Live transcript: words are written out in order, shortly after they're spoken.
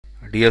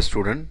Dear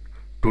student,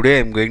 today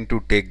I am going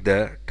to take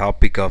the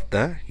topic of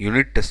the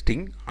unit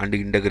testing and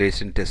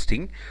integration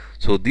testing.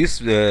 So this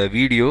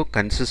video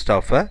consists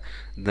of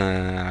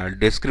the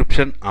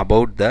description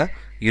about the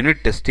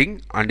unit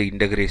testing and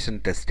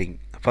integration testing.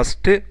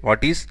 First,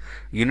 what is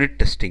unit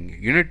testing?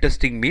 Unit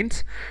testing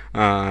means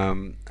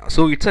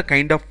so it's a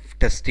kind of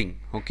testing.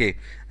 Okay,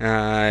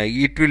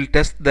 it will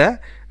test the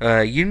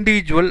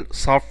individual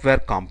software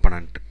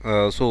component.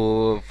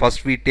 So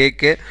first we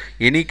take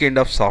any kind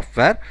of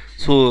software.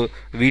 So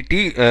we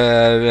take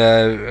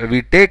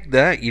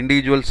the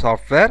individual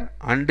software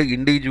and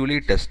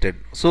individually tested.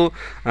 So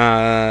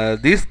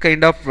this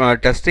kind of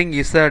testing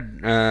is done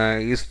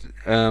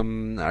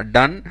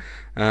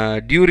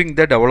during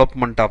the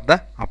development of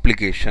the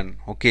application.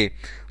 Okay,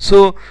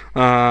 so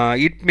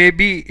it may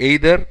be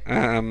either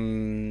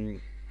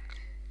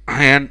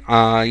an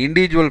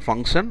individual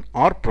function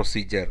or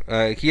procedure.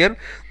 Here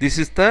this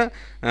is the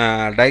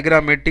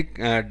diagrammatic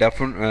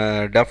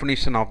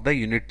definition of the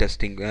unit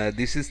testing.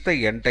 This is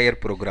the entire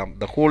program,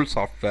 the whole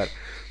software.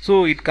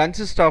 So it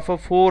consists of a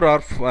 4 or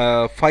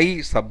 5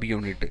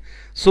 subunit.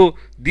 So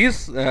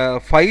these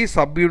 5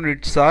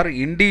 subunits are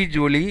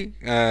individually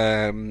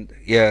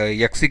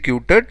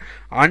executed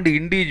and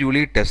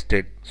individually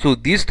tested. So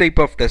this type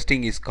of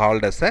testing is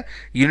called as a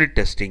unit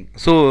testing.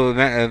 So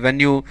when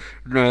you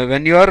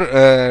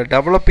are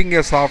developing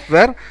a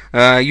software,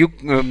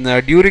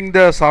 during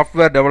the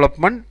software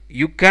development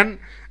you can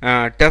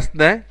test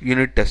the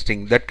unit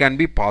testing. That can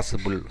be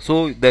possible.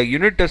 So the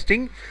unit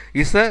testing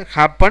is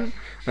happen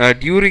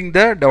during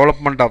the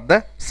development of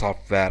the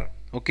software.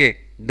 Okay,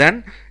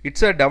 then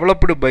it's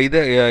developed by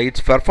the it's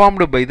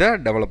performed by the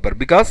developer,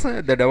 because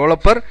the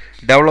developer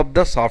developed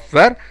the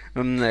software.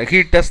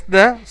 He tests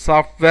the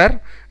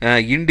software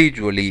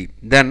individually.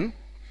 Then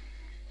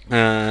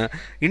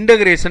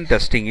integration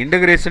testing.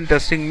 Integration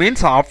testing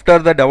means after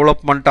the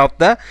development of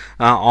the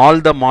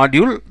all the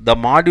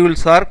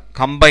modules are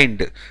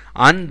combined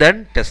and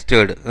then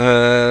tested.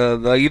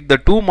 If the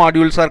two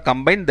modules are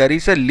combined, there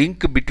is a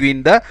link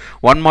between the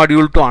one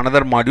module to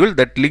another module.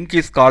 That link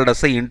is called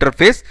as a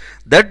interface.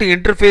 That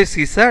interface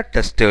is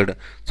tested.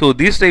 So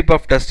this type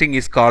of testing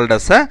is called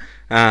as a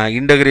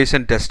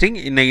integration testing.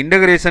 In the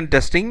integration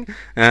testing,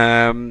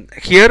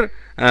 here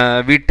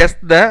we test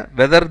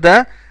whether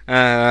the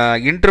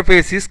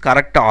interface is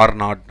correct or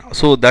not.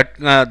 So that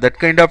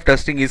kind of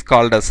testing is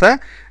called as a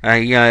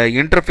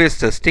interface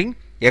testing.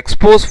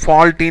 Expose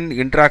fault in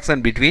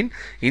interaction between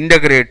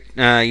integrated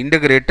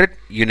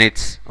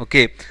units.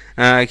 Okay,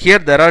 here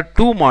there are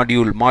two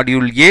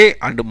module A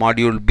and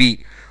module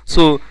B.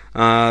 So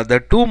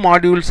the two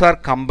modules are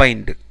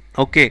combined.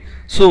 Okay,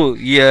 so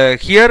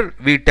here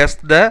we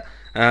test the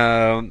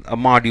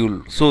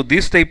module. So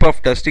this type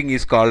of testing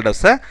is called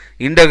as a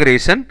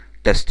integration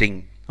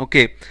testing.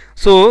 Okay,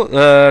 so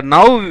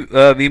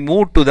now we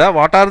move to the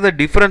what are the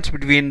difference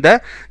between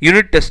the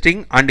unit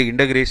testing and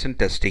integration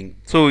testing.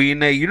 So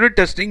in a unit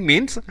testing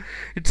means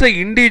it's a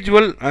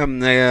individual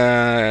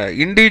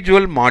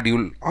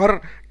module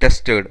are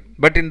tested,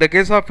 but in the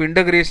case of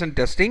integration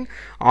testing,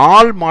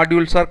 all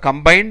modules are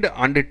combined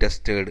and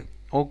tested.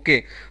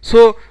 Okay,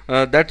 so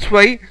that's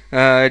why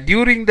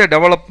during the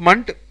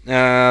development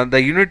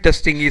the unit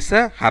testing is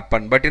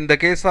happen, but in the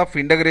case of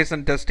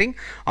integration testing,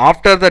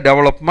 after the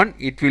development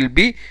it will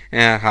be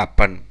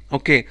happen.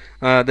 Okay,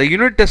 the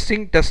unit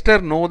testing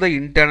tester know the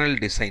internal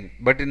design,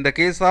 but in the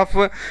case of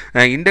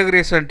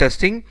integration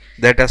testing,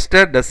 the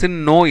tester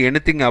doesn't know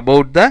anything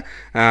about the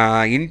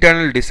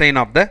internal design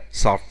of the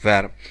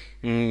software.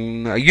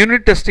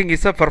 Unit testing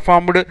is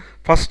performed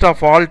first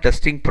of all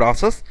testing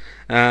process.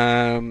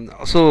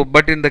 So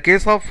but in the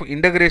case of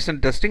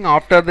integration testing,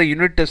 after the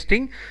unit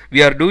testing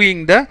we are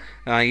doing the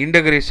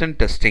integration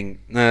testing.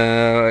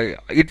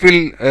 It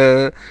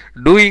will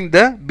doing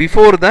the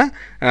before the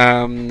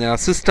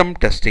system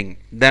testing.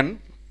 Then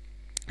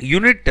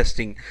unit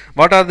testing,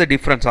 what are the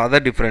difference?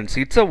 Other difference,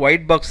 it's a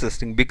white box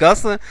testing,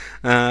 because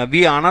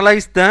we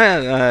analyze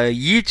the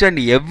each and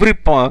every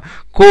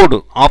code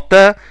of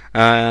the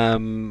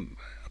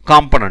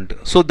component.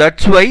 So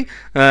that's why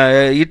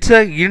it's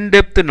a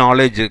in-depth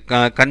knowledge in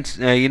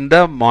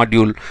the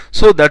module.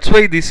 So that's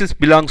why this is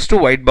belongs to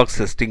white box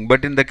testing.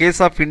 But in the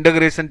case of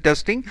integration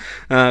testing,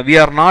 we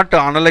are not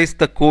analyze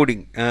the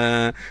coding.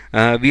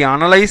 We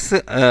analyze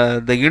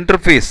the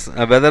interface,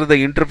 whether the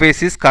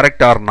interface is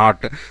correct or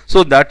not.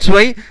 So that's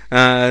why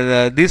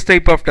this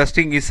type of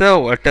testing is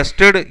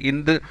tested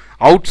in the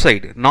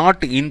outside,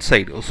 not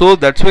inside. So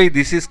that's why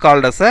this is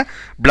called as a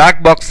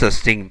black box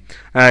testing.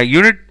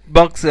 Unit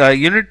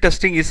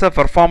testing is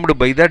performed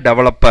by the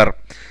developer.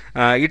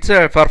 It's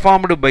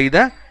performed by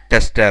the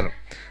tester.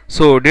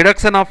 So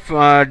detection of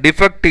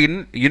defect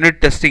in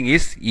unit testing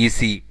is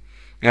easy.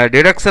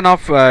 Detection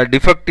of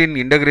defect in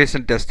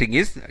integration testing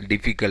is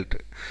difficult.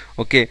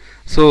 Okay,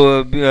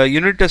 so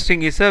unit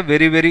testing is a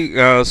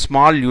very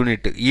small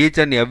unit, each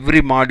and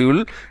every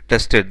module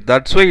tested.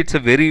 That's why it's a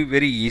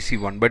very easy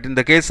one. But in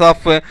the case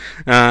of the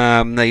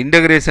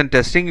integration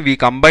testing, we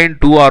combine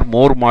 2 or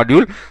more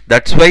module.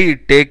 That's why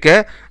it take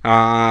a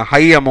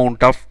high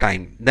amount of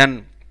time.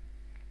 Then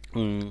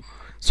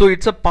So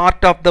it's a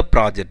part of the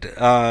project,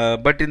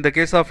 but in the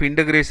case of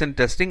integration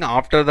testing,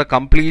 after the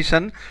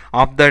completion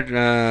of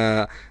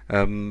the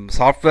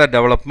software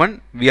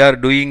development, we are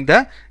doing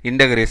the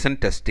integration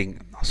testing.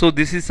 So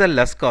this is a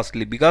less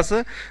costly, because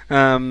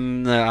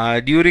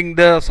during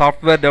the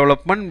software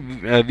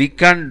development we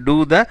can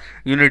do the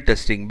unit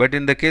testing, but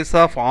in the case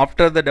of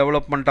after the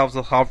development of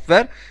the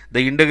software,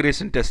 the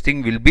integration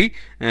testing will be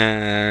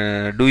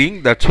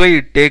doing. That's why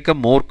it take a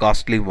more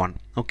costly one.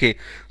 Okay,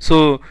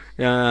 so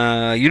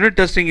unit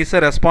testing is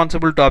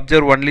responsible to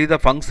observe only the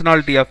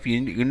functionality of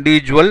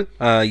individual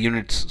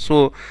units.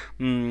 So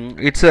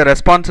it's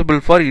responsible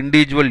for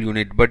individual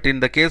unit, but in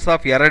the case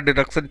of error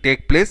detection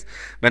take place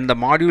when the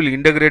module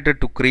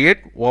integrated to create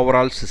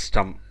overall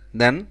system.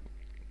 Then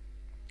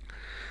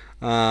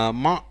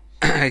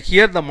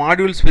here the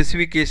module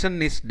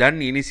specification is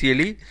done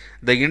initially,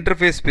 the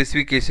interface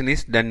specification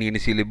is done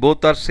initially.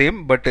 Both are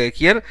same, but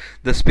here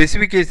the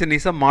specification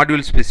is a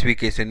module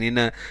specification.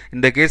 In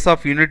the case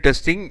of unit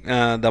testing,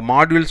 the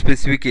module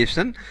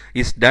specification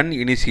is done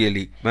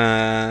initially.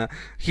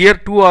 Here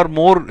two or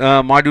more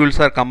modules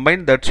are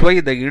combined, that's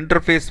why the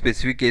interface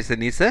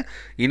specification is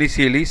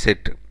initially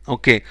set.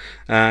 Okay,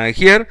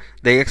 here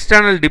the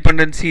external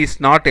dependency is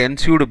not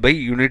ensured by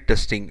unit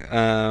testing,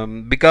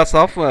 because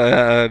of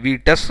we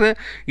test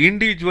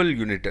individual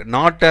unit,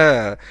 not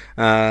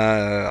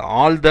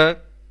all the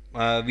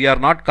we are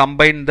not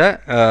combine the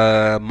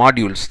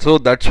modules. So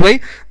that's why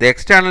the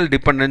external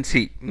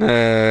dependency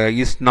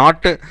is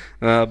not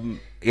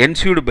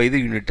ensured by the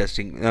unit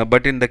testing,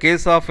 but in the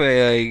case of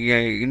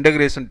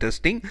integration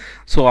testing,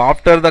 so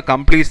after the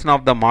completion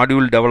of the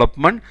module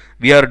development,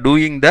 we are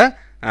doing the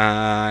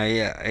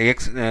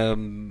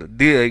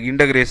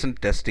integration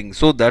testing.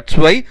 So that's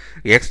why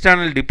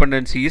external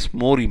dependency is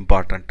more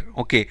important.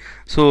 Okay,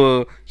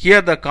 so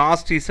here the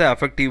cost is a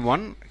effective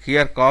one,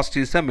 here cost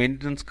is a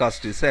maintenance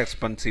cost is a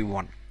expensive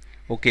one.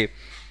 Okay,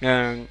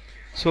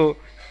 so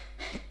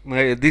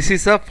this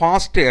is a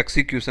fast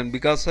execution,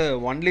 because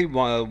only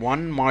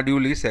one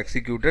module is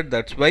executed,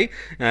 that's why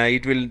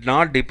it will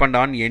not depend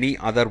on any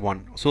other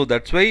one. So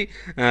that's why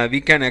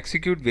we can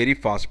execute very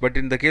fast, but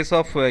in the case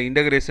of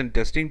integration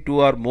testing,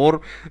 two or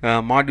more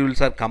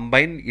modules are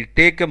combined, it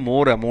take a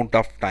more amount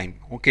of time.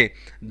 Okay,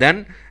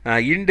 then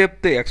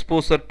in-depth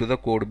exposure to the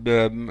code,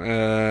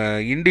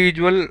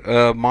 individual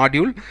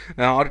module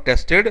are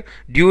tested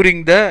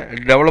during the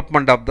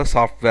development of the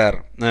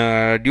software,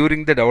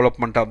 during the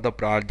development of the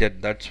project.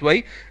 That's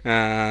why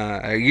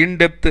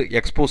in-depth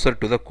exposure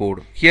to the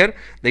code. Here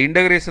the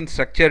integration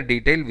structure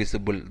detail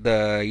visible.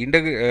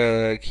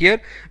 The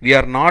here we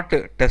are not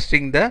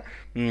testing the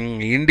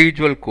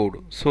individual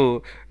code.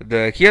 So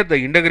here the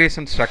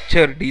integration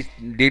structure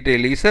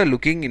detail is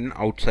looking in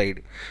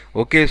outside.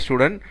 Okay,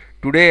 student,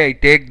 today I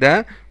take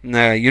the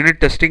unit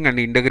testing and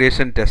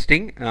integration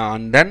testing,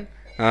 and then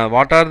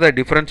what are the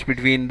difference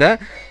between the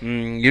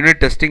unit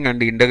testing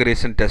and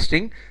integration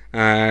testing.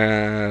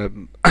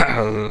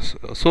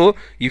 So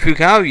if you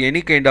have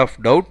any kind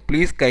of doubt,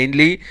 please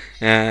kindly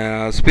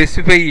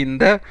specify in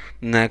the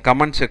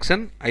comment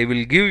section. I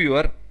will give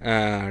your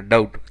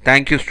doubt.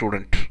 Thank you,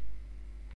 student.